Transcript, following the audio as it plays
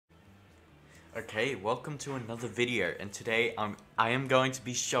Okay, welcome to another video, and today I am going to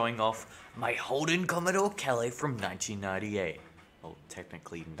be showing off my Holden Commodore Calais from 1998. Well,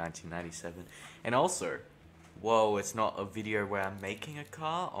 technically 1997. And also, whoa, it's not a video where I'm making a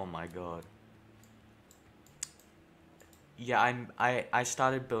car? Oh my god. Yeah, I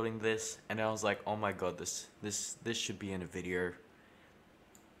started building this and I was like, oh my god, this should be in a video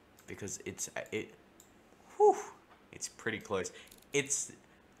because whew, it's pretty close.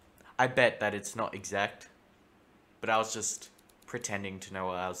 I bet that it's not exact, but I was just pretending to know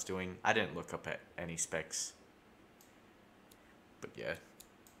what I was doing. I didn't look up at any specs. But yeah,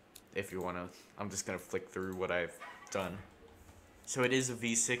 if you wanna, I'm just gonna flick through what I've done. So it is a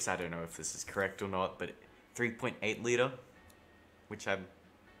V6, I don't know if this is correct or not, but 3.8 liter, which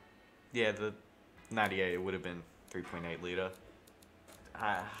yeah, the 98 it would have been 3.8 liter.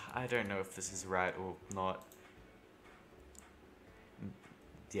 I don't know if this is right or not.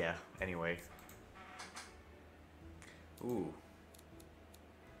 Yeah, anyway. Ooh.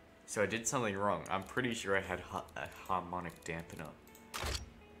 So I did something wrong. I'm pretty sure I had a harmonic dampener.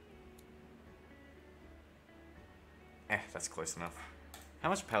 That's close enough. How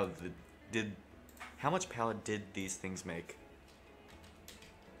much power how much power did these things make?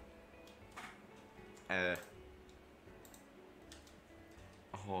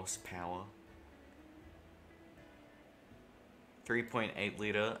 Horsepower. 3.8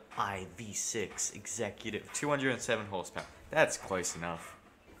 liter IV6 executive, 207 horsepower. That's close enough.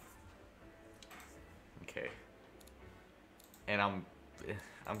 Okay. And I'm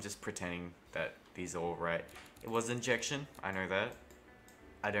just pretending that these are all right. It was injection, I know that.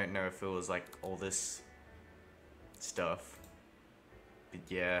 I don't know if it was like all this stuff. But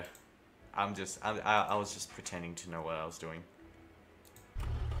yeah, I was just pretending to know what I was doing.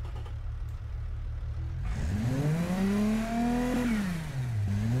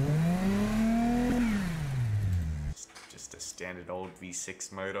 Just a standard old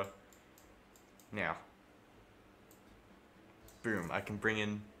V6 motor. Now, boom, I can bring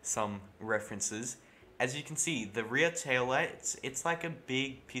in some references. As you can see, the rear tail light, it's like a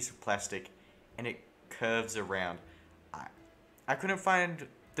big piece of plastic and it curves around. I couldn't find,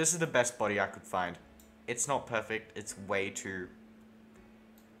 this is the best body I could find. It's not perfect, it's way too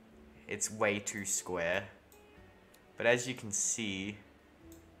square. But as you can see,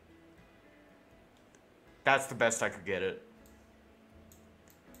 that's the best I could get it.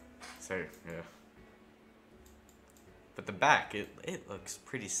 So, yeah. But the back, it looks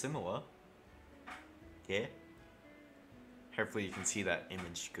pretty similar. Yeah. Hopefully you can see that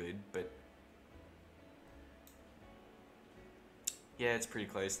image good, but yeah, it's pretty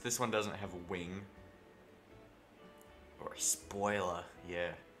close. This one doesn't have a wing. Or a spoiler,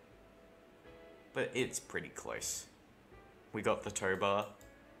 yeah. But it's pretty close. We got the tow bar.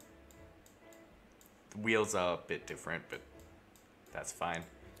 The wheels are a bit different, but that's fine.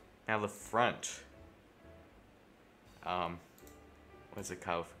 Now the front. Where's the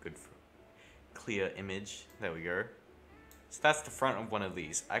car for good clear image? There we go. So that's the front of one of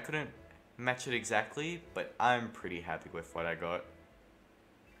these. I couldn't match it exactly, but I'm pretty happy with what I got.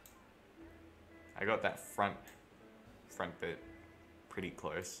 I got that front bit pretty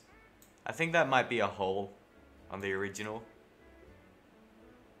close. I think that might be a hole on the original,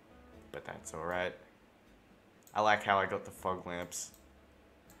 but that's alright. I like how I got the fog lamps.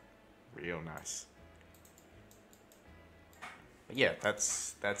 Real nice. But yeah,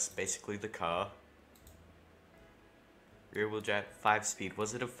 that's basically the car. Rear wheel drive, 5-speed.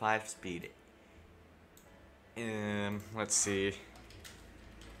 Was it a 5-speed? Let's see.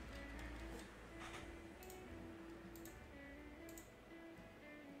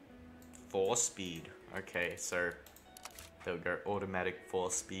 Four-speed. Okay, so there we go. Automatic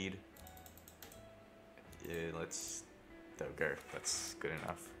 4-speed. Yeah, there we go. That's good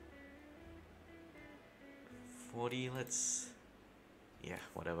enough. 40, yeah,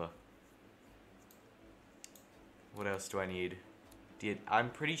 whatever. What else do I need?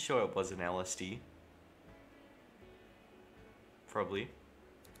 I'm pretty sure it was an LSD. Probably.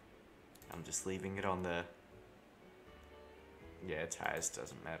 I'm just leaving it on there. Yeah, tires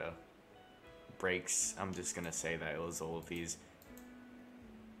doesn't matter. Brakes, I'm just gonna say that it was all of these.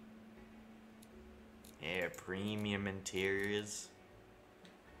 Yeah, premium interiors.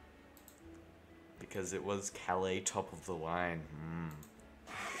 Because it was Calais top of the line.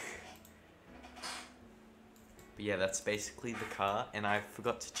 But yeah, that's basically the car, and I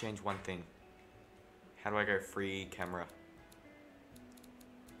forgot to change one thing. How do I go free camera?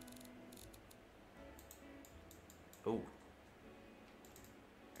 Oh.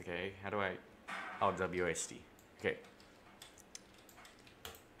 Okay, how do I... Oh, WASD. Okay.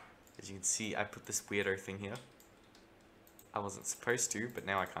 As you can see, I put this weirdo thing here. I wasn't supposed to, but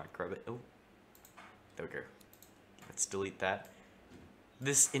now I can't grab it. Oh, there we go. Let's delete that.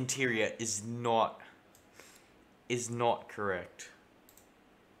 This interior is not correct.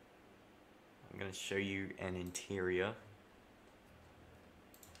 I'm gonna show you an interior.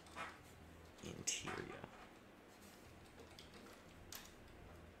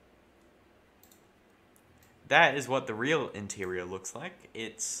 That is what the real interior looks like.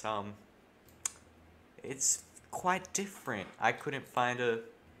 It's quite different. I couldn't find a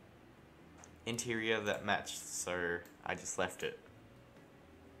interior that matched, so I just left it.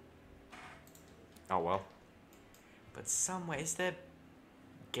 Oh well. But somewhere, is there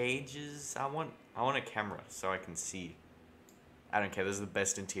gauges? I want a camera so I can see. I don't care, this is the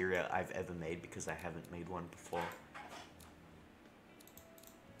best interior I've ever made because I haven't made one before.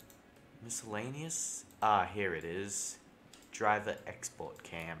 Miscellaneous? Ah, here it is. Driver export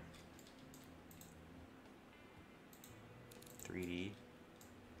cam. 3D.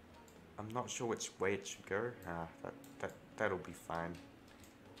 I'm not sure which way it should go. That'll be fine.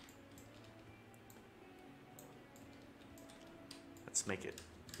 Let's make it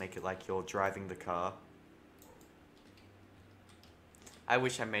like you're driving the car. I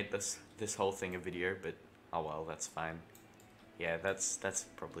wish I made this whole thing a video, but oh well, that's fine. Yeah, that's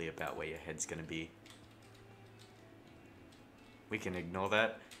probably about where your head's gonna be. We can ignore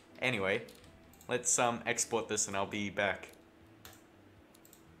that. Anyway, let's export this and I'll be back.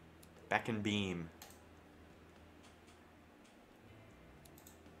 Back in Beam.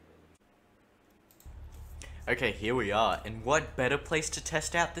 Okay, here we are. And what better place to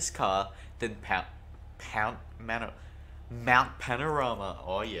test out this car than Mount Panorama?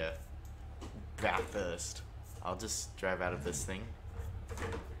 Oh yeah. Bathurst. I'll just drive out of this thing.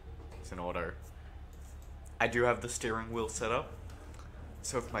 It's an auto. I do have the steering wheel set up,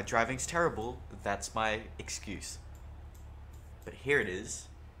 so if my driving's terrible, that's my excuse. But here it is.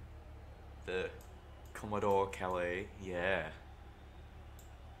 The Commodore Calais. Yeah.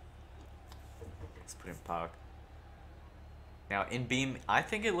 Let's put it in park. Now in Beam, I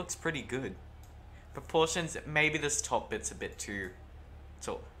think it looks pretty good. Proportions, maybe this top bit's a bit too...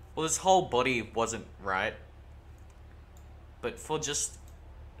 well, this whole body wasn't right. But for just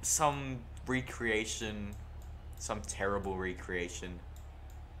some recreation, some terrible recreation,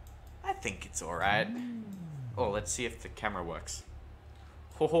 I think it's alright. Oh, let's see if the camera works.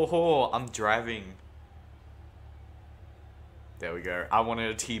 Ho ho ho, I'm driving. There we go. I wanted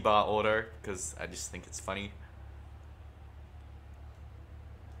a T-bar auto because I just think it's funny.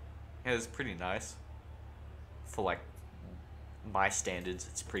 Yeah, it's pretty nice. For like my standards,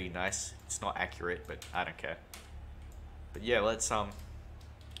 it's pretty nice. It's not accurate, but I don't care. But yeah, let's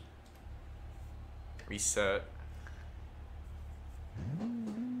reset.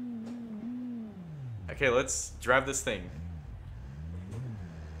 Okay, let's drive this thing.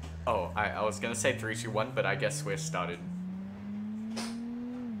 Oh, I was gonna say 3, 2, 1, but I guess we're started.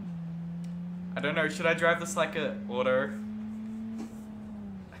 I don't know, should I drive this like a auto?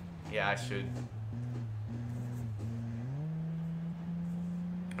 Yeah, I should.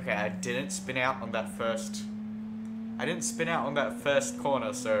 Okay, I didn't spin out on that first... I didn't spin out on that first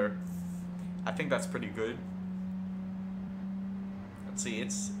corner, so I think that's pretty good. Let's see,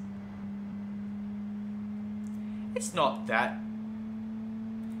 it's not that...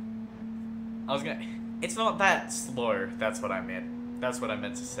 It's not that slow, that's what I meant. That's what I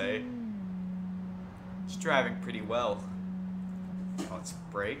meant to say. It's driving pretty well. Let's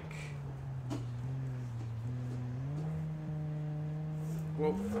brake.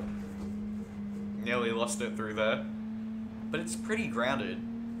 Whoa. Nearly lost it through there. But it's pretty grounded.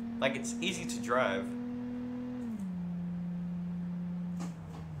 Like, it's easy to drive.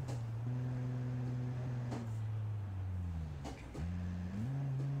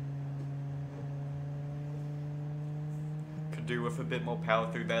 Could do with a bit more power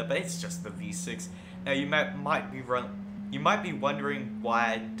through there, but it's just the V6. Now you might be wondering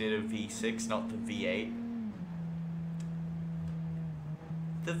why I did a V6, not the V8.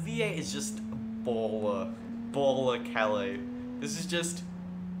 The V8 is just baller Calais. This is just,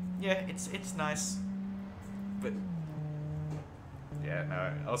 yeah, it's nice, but yeah,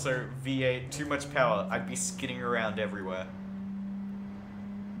 no. Also, V8, too much power. I'd be skidding around everywhere.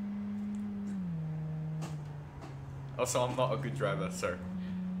 Also, I'm not a good driver, so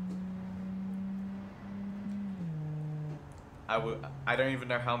I don't even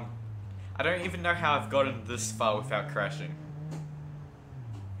know how I've gotten this far without crashing.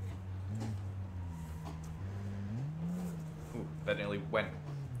 Ooh, that nearly went.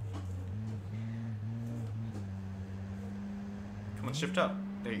 Come on, shift up.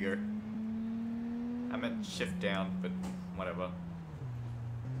 There you go. I meant shift down, but whatever.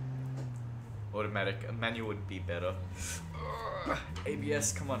 Automatic. A manual would be better.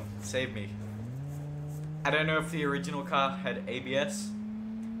 ABS, come on, save me. I don't know if the original car had ABS.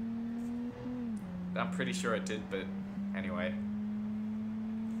 I'm pretty sure it did, but anyway.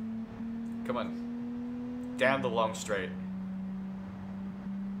 Come on. Down the long straight.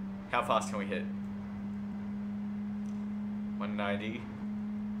 How fast can we hit? 190.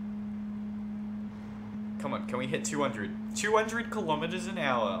 Come on, can we hit 200? 200 kilometers an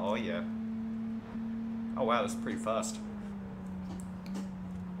hour. Oh yeah. Oh wow, that's pretty fast.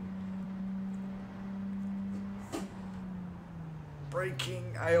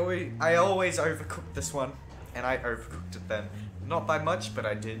 Braking. I always overcook this one, and I overcooked it then. Not by much, but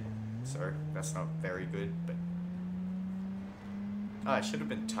I did. So that's not very good. But I should have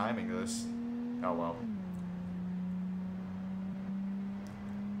been timing this. Oh well.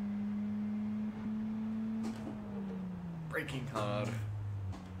 Braking hard.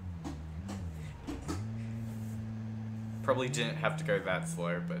 Probably didn't have to go that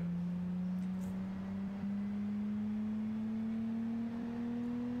slow, but.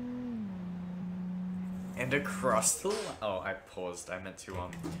 And across the oh, I paused. I meant to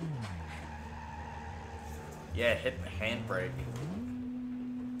yeah, hit the handbrake.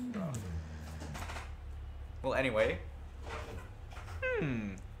 Oh. Well, anyway.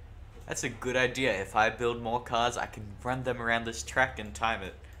 That's a good idea. If I build more cars, I can run them around this track and time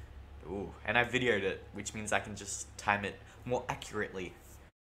it. Ooh, and I videoed it, which means I can just time it more accurately.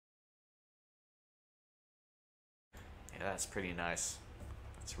 Yeah, that's pretty nice.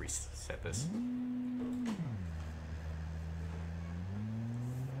 Let's reset this.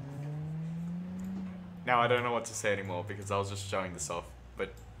 Now I don't know what to say anymore because I was just showing this off,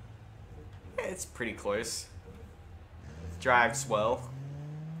 but yeah, it's pretty close. Drives well.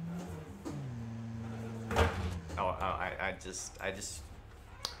 I just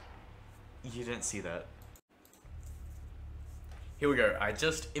you didn't see that. Here we go. I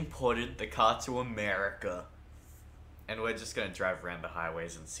just imported the car to America. And we're just gonna drive around the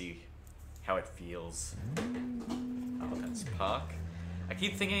highways and see how it feels. Oh, that's park. I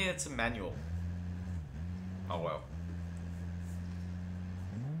keep thinking it's a manual. Oh well.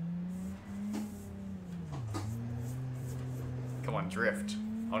 Come on, drift.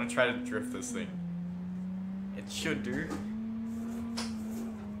 I wanna try to drift this thing. It should do.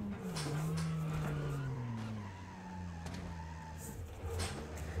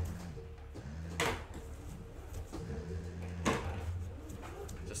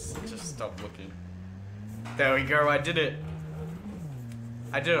 Just stop looking. There we go, I did it.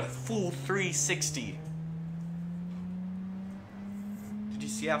 I did a full 360. Did you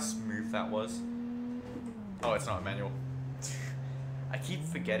see how smooth that was? Oh, it's not a manual. I keep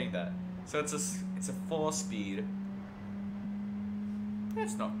forgetting that. So it's a 4-speed.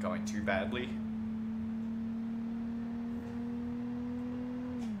 It's not going too badly.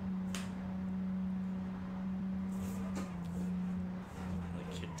 I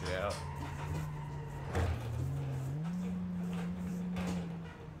kicked it out.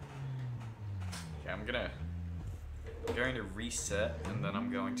 Okay, I'm going to reset, and then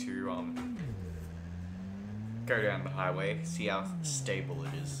I'm going to go down the highway, see how stable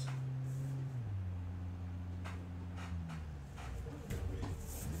it is.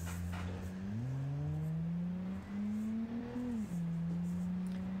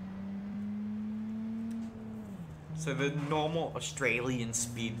 So the normal Australian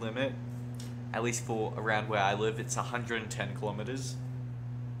speed limit, at least for around where I live, it's 110 kilometers,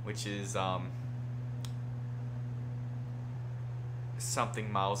 which is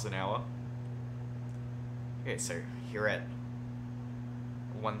something miles an hour. Okay, so here at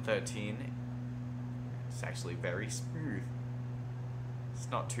 113, it's actually very smooth.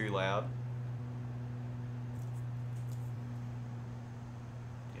 It's not too loud.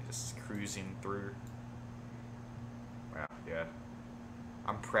 You're just cruising through. Wow, yeah.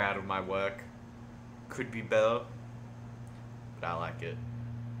 I'm proud of my work. Could be better, but I like it.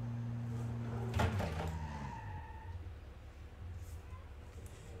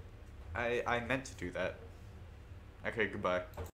 I meant to do that. Okay, goodbye.